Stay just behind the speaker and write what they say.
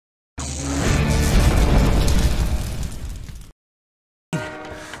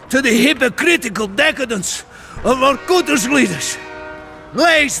to the hypocritical decadence of Vorkuta's leaders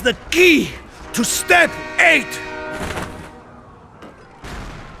lays the key to step 8.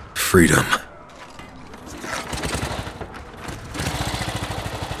 Freedom.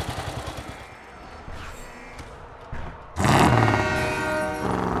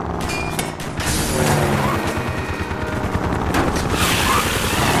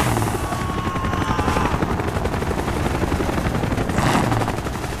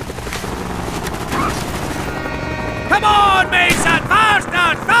 Come on, Mason!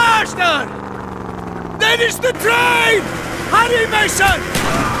 Faster! Faster! That is the train! Hurry, Mason!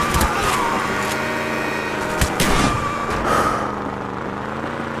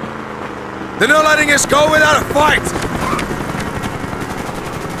 They're not letting us go without a fight!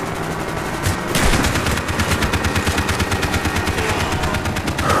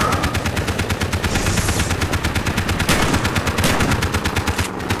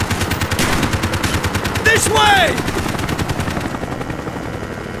 This way!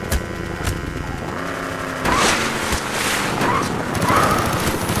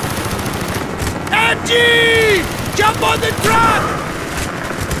 MG! Jump on the truck!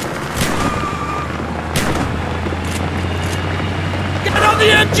 Get on the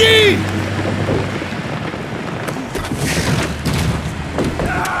MG!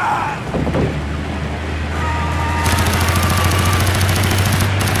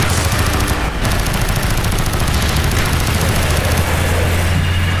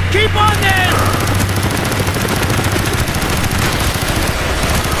 Keep on there!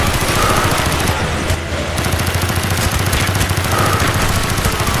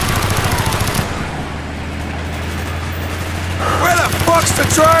 Where the fuck's the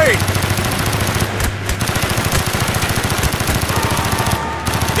train?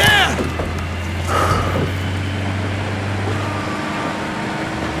 There!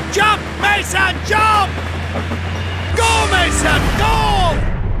 Jump, Mason, jump! Go, Mason, go!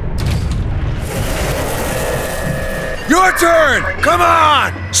 Your turn! Come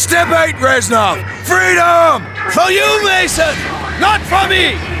on! Step 8, Reznov! Freedom! For you, Mason! Not for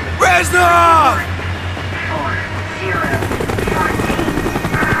me! Reznov!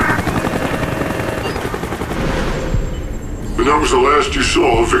 And that was the last you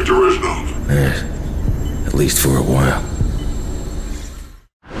saw of Victor Reznov. Yes. At least for a while.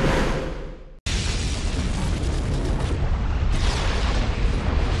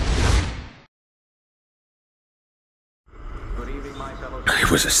 It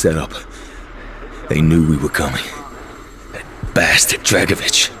was a setup. They knew we were coming. That bastard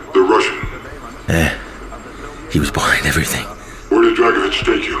Dragovich. The Russian. Yeah. He was behind everything. Where did Dragovich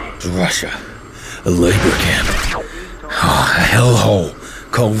take you? Russia. A labor camp. Oh, a hellhole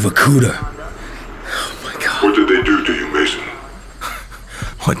called Vorkuta. Oh my god. What did they do to you, Mason?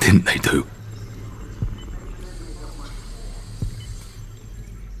 What didn't they do?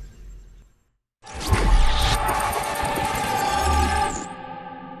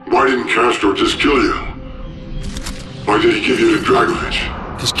 Why didn't Castro just kill you? Why did he give you to Dragovich?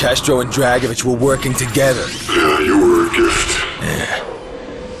 Because Castro and Dragovich were working together. Yeah, you were a gift. Yeah.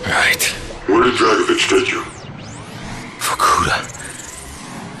 Right. Where did Dragovich take you? Vorkuta.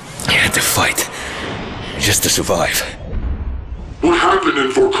 I had to fight. Just to survive. What happened in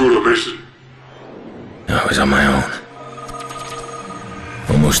Vorkuta, Mason? I was on my own.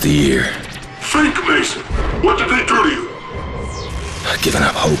 Almost a year. Fake Mason! What did they do to you? I'd given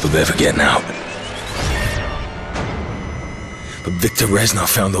up hope of ever getting out. But Victor Reznov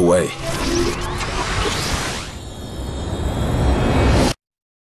found a way.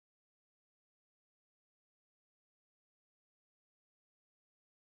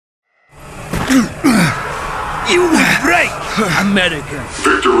 You will break, American!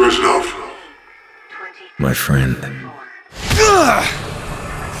 Victor Reznov. My friend.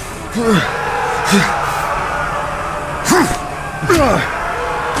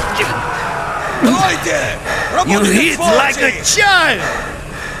 You hit like a child!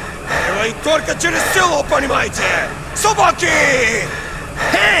 Вы только через силу, понимаете? Собаки!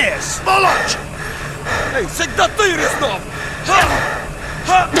 Hey, сволочь! Эй, всегда ты, Резнов! Ха!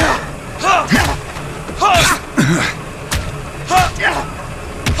 Ха! Ха! Ха! Ха! Ха!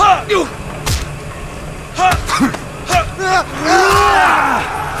 Ха!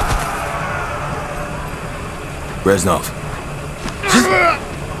 Reznov.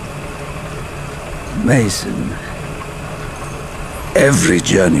 Mason, every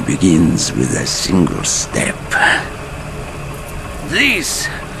journey begins with a single step. This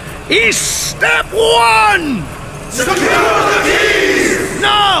is step 1! Secure the keys!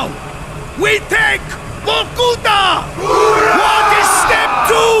 Now, we take Vorkuta! What is step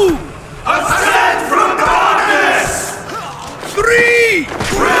 2?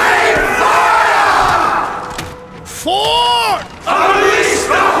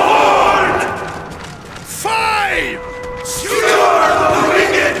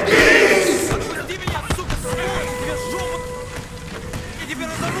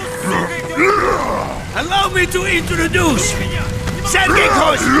 Introduce Sergei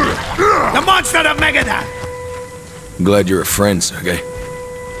Kozin, the monster of Megadon. Glad you're a friend, Sergei.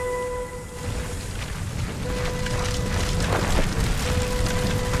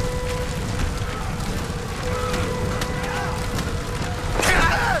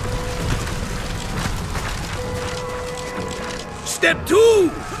 Step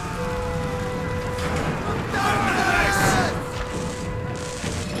 2!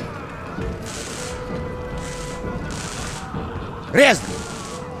 Резно!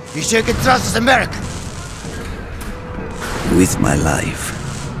 Еще и trust us America! With my life.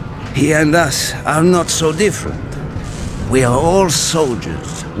 He and us are not so different. We are all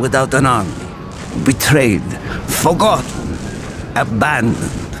soldiers without an army. Betrayed, forgotten,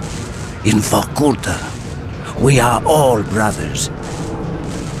 abandoned. In Vorkuta, we are all brothers.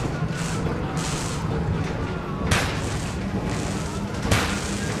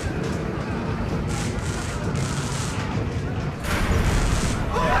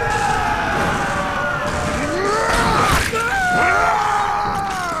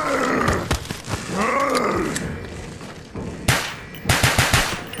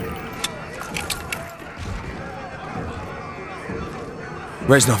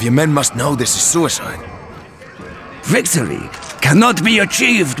 Reznov, your men must know this is suicide. Victory cannot be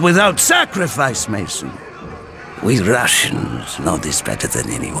achieved without sacrifice, Mason. We Russians know this better than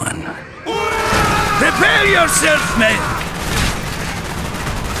anyone. Prepare yourself, men!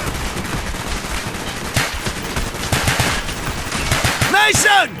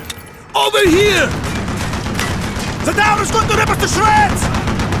 Mason! Over here! The tower is going to rip us to shreds!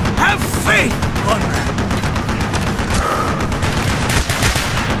 Have faith, Conrad!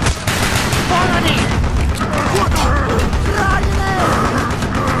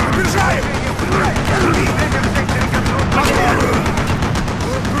 Бежаем!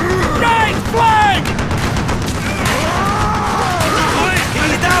 Right flank!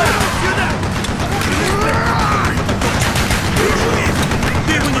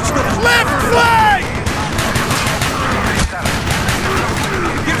 Left flank!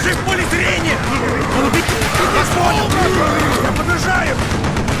 Держи в поле зрения! Я понял! Я побежаю!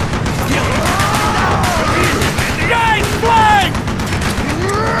 Right flank!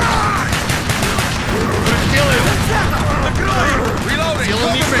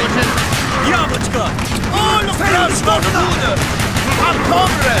 Яблочко! All of us Vorkuta! Our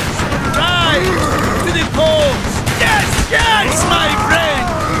comrades! Rise to the cause! Yes, yes, my friend!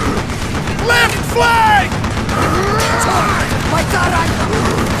 Left flank!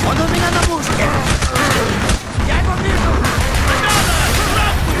 Он у меня на мушке! Я его вижу!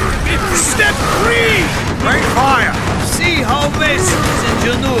 Step 3! Break fire! See how Mason's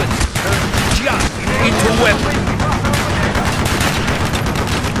ingenuity jump into weapon.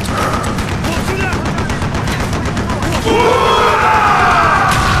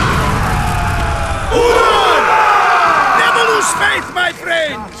 Never lose faith, my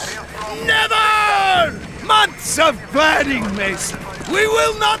friends! Never! Months of planning, Mason. We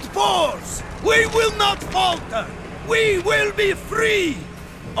will not pause. We will not falter. We will be free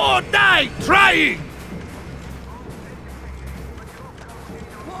or die trying.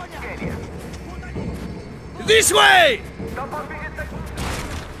 This way!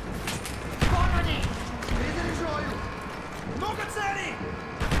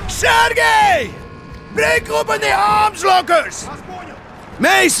 Sergei! Break open the arms lockers!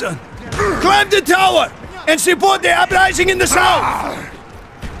 Mason! Climb the tower and support the uprising in the south!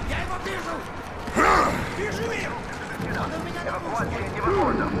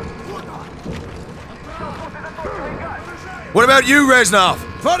 What about you, Reznov?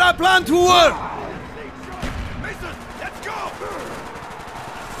 For our plan to work! Mason, let's go!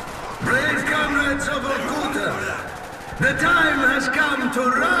 Brave comrades of Vorkuta! The time has come to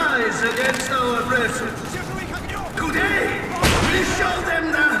rise against our oppressors. Today, we show them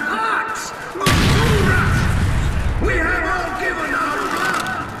the hearts of true Russia. We have all given our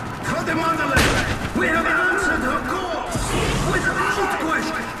blood for the motherland. We have answered her call without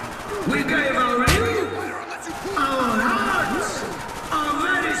question. We gave our youth, our hearts, our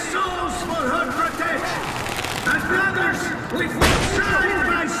very souls for her protection. As brothers, we fought side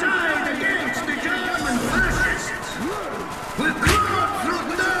by side against the German fascists. We clawed through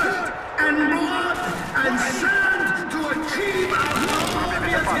dirt and blood and sand to achieve our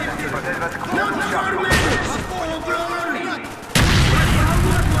glorious victory. Not for minutes or glory, but for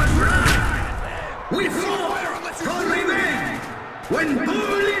what was right. We fought for revenge. When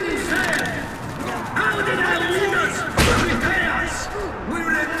Berlin fell, how did our leaders repay us? We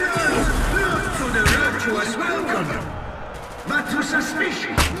returned not to the virtuous welcome, but to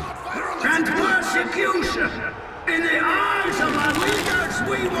suspicion and persecution. In the eyes of our leaders,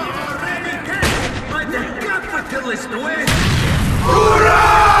 we were already dead by the capitalist way.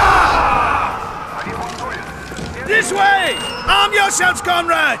 This way! Arm yourselves,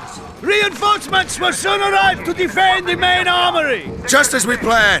 comrades! Reinforcements will soon arrive to defend the main armory! Just as we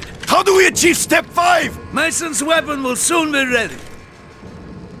planned. How do we achieve step 5? Mason's weapon will soon be ready.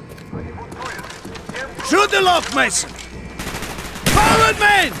 Shoot the lock, Mason! Forward,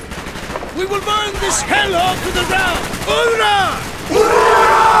 men! We will burn this hellhole to the ground! Hurrah!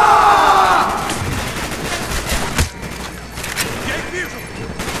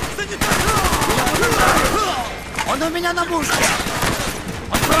 Он у меня на мушке!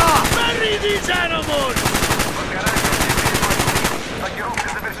 Bury these animals!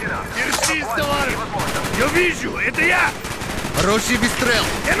 Держись, товарищ! Я вижу, это я! Хороший выстрел!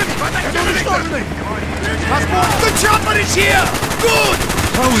 Это уничтоженный! The chopper is here! Good!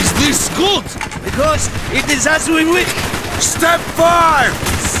 How is this good? Because it is as we wish! Step 5!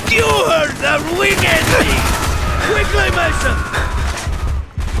 Skewer the wicked thing! Quickly, Mason!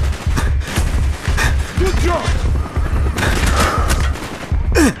 Good job!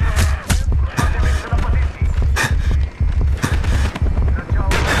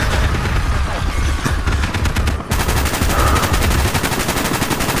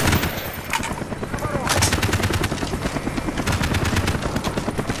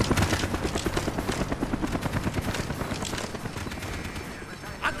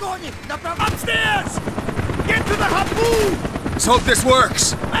 Upstairs! Get to the harpoon! Let's hope this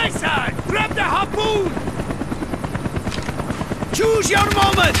works. Mason, grab the harpoon! Choose your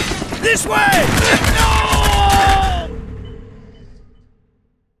moment! This way! No!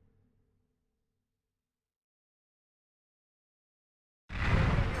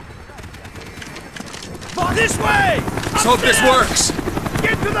 This way! Let's hope this works.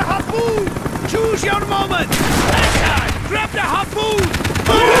 Get to the harpoon! Choose your moment! Mason, grab the harpoon!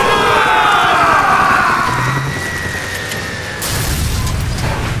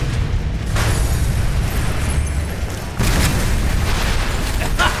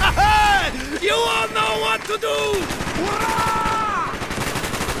 You all know what to do!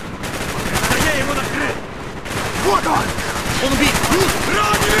 Я его накрыл! Вот он! Он убит!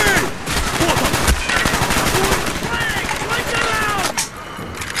 Раненый! Вот он!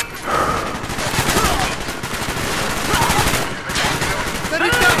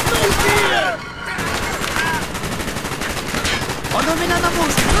 Он у меня на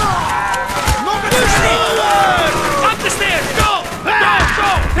мушке! Up the stairs! Go! Go! Go!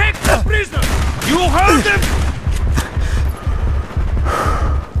 Take the prisoner! You heard him!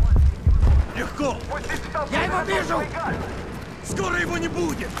 Легко! Я его вижу! Скоро его не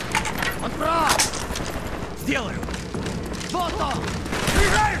будет! Он прав! Сделаю! Вот он!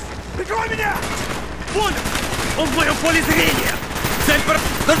 Приезжаешь! Прикрой меня! Понял! Он в моем поле зрения! Цель пор...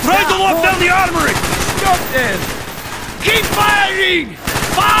 They're trying to lock down the armory! Stop them! Keep firing!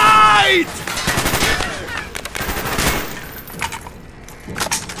 Fight!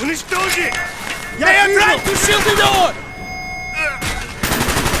 Уничтожи! They are trying to shield the door!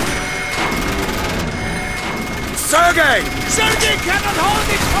 Sergei! Sergei cannot hold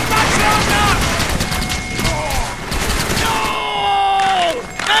it for much longer! No!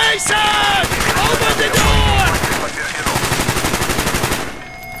 Mason! Open the door!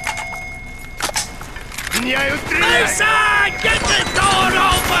 Меняю стрелять! Mason! Get the door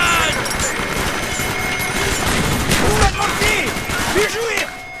open! Вижу их!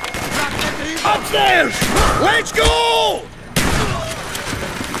 Upstairs! Let's go!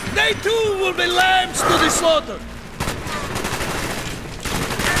 They too will be lambs to the slaughter!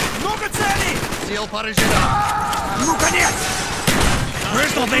 Много целей! Сил поражена! Ну, конец!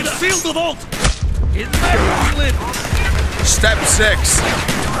 Crystal, they've sealed the vault! It never slip! Step 6.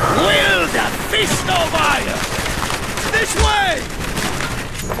 Wield the fist of iron! This way!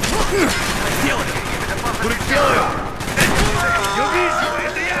 Сделаю! Сделаю! Я вижу,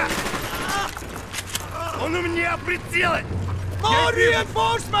 это я! Он у меня прицелен! More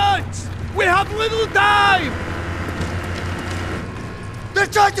reinforcements! We have little time! They're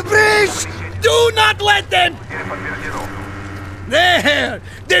trying to breach! Do not let them! There!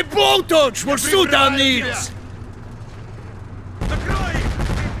 The blowtorch will suit our needs! Закрой их!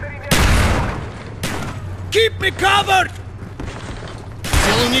 Keep me covered!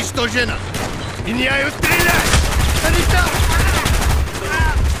 Цель уничтожена! Меняю стрелять!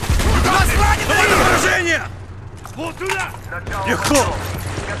 Давай на поражение! Вот туда! Легко! Вот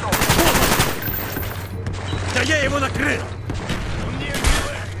он! Да я его накрыл!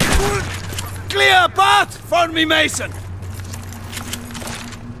 Clear path for me, Mason!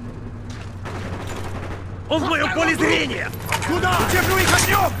 Он в моем поле зрения! Куда? Удержу их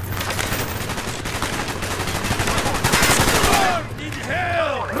огнем!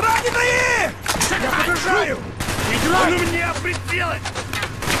 Раненые! Я подражаю! Он у меня прицелы!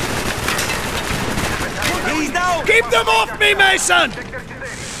 Keep them off me, Mason!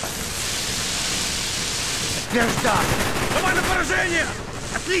 Подтверждаю! Давай на поражение!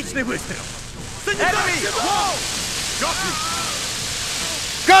 Отличный выстрел! Санитарки!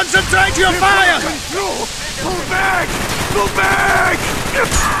 Concentrate your fire! Pull back! Pull back!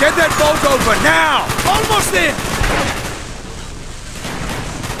 Get that bolt open, now! Almost there!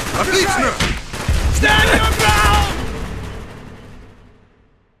 Отлично! Stand your ground!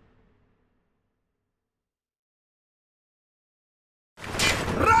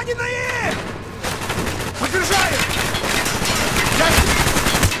 Раненые! Подтверждаю!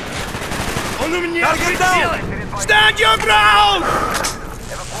 Он у меня прицелы! Stand your ground!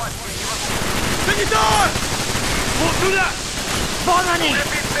 Санитар! Вот туда! Вон они!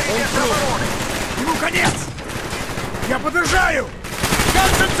 Ему конец! Я подражаю!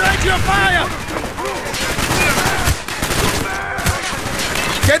 Concentrate your fire!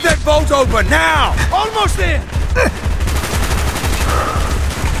 Get that bolt open, now! Almost there!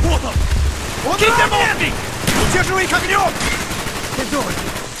 Вот он! Он Keep them ранен! off me! Удерживай их огнем! Ты думаешь,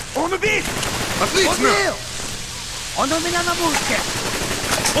 он убит? Отлично! Убил! Он у меня на мушке!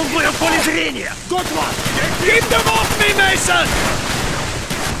 Он в моем поле зрения! Good one! Keep them off me, Mason!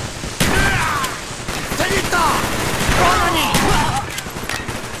 Санитар! Вон они!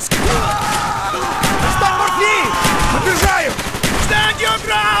 Достань морфий! Подтверждаю! Stand your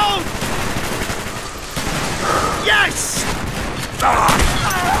ground! Yes!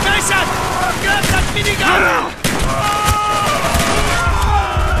 Mason! Grab that minigun!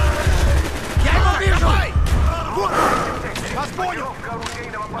 Я его вижу! Вот! Вас понял!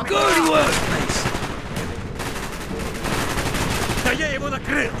 Good work, Mason! Да я его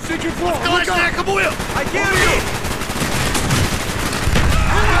накрыл! Существо! Калашная кобуя! I hear you!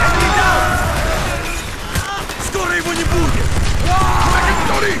 Скоро его не будет!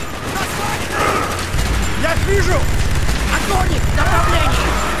 Я их вижу! Огонь их!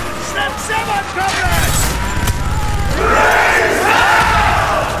 Направление! Step 7, comrades!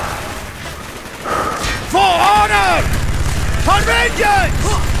 For honor! For vengeance!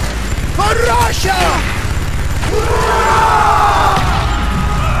 For Russia!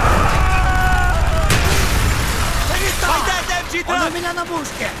 Он у меня на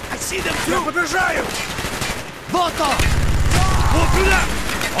мушке! Я подражаю! Вот он! Вот туда!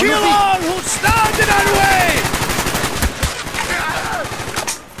 Kill all who stand in our way!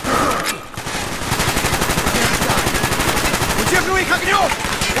 Удерживай их огнем!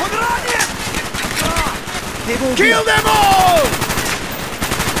 Он ранен! Kill them all!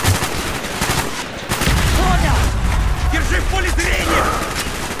 Понял! Держи в поле зрения!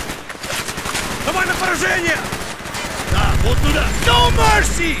 Давай на поражение! Да, вот туда! No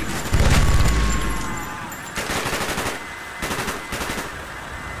mercy!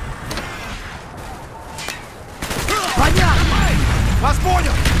 Понятно! Вас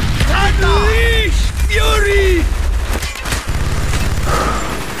понял! Unleash fury!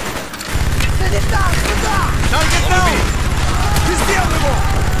 Санитар, сюда! Таргет даун! Ты сделал его!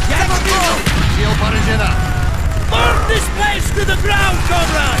 Я его вижу! Сил поражена! Burn this place to the ground,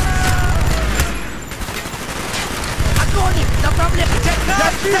 comrade! Огонь их! Направление! Я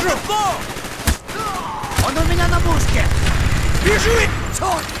вижу! Он у меня на мушке! Вижу их!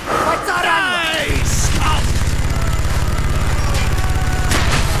 Черт! Бойца ранен! Nice!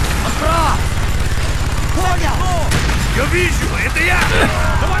 Он прав! Понял! Я вижу! Это я!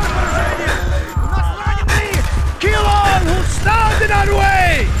 Давай на поражение! У нас раненые! Kill all who stand in our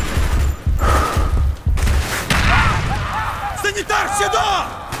way! Санитар, сюда!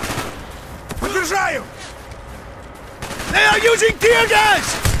 Подтверждаю! They are using tear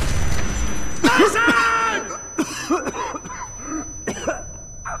gas!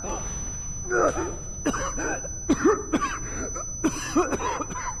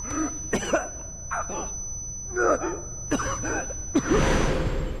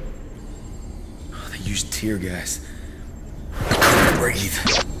 They used tear gas. I couldn't breathe.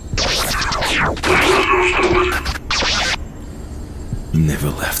 You never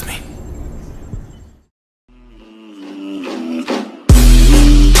left me.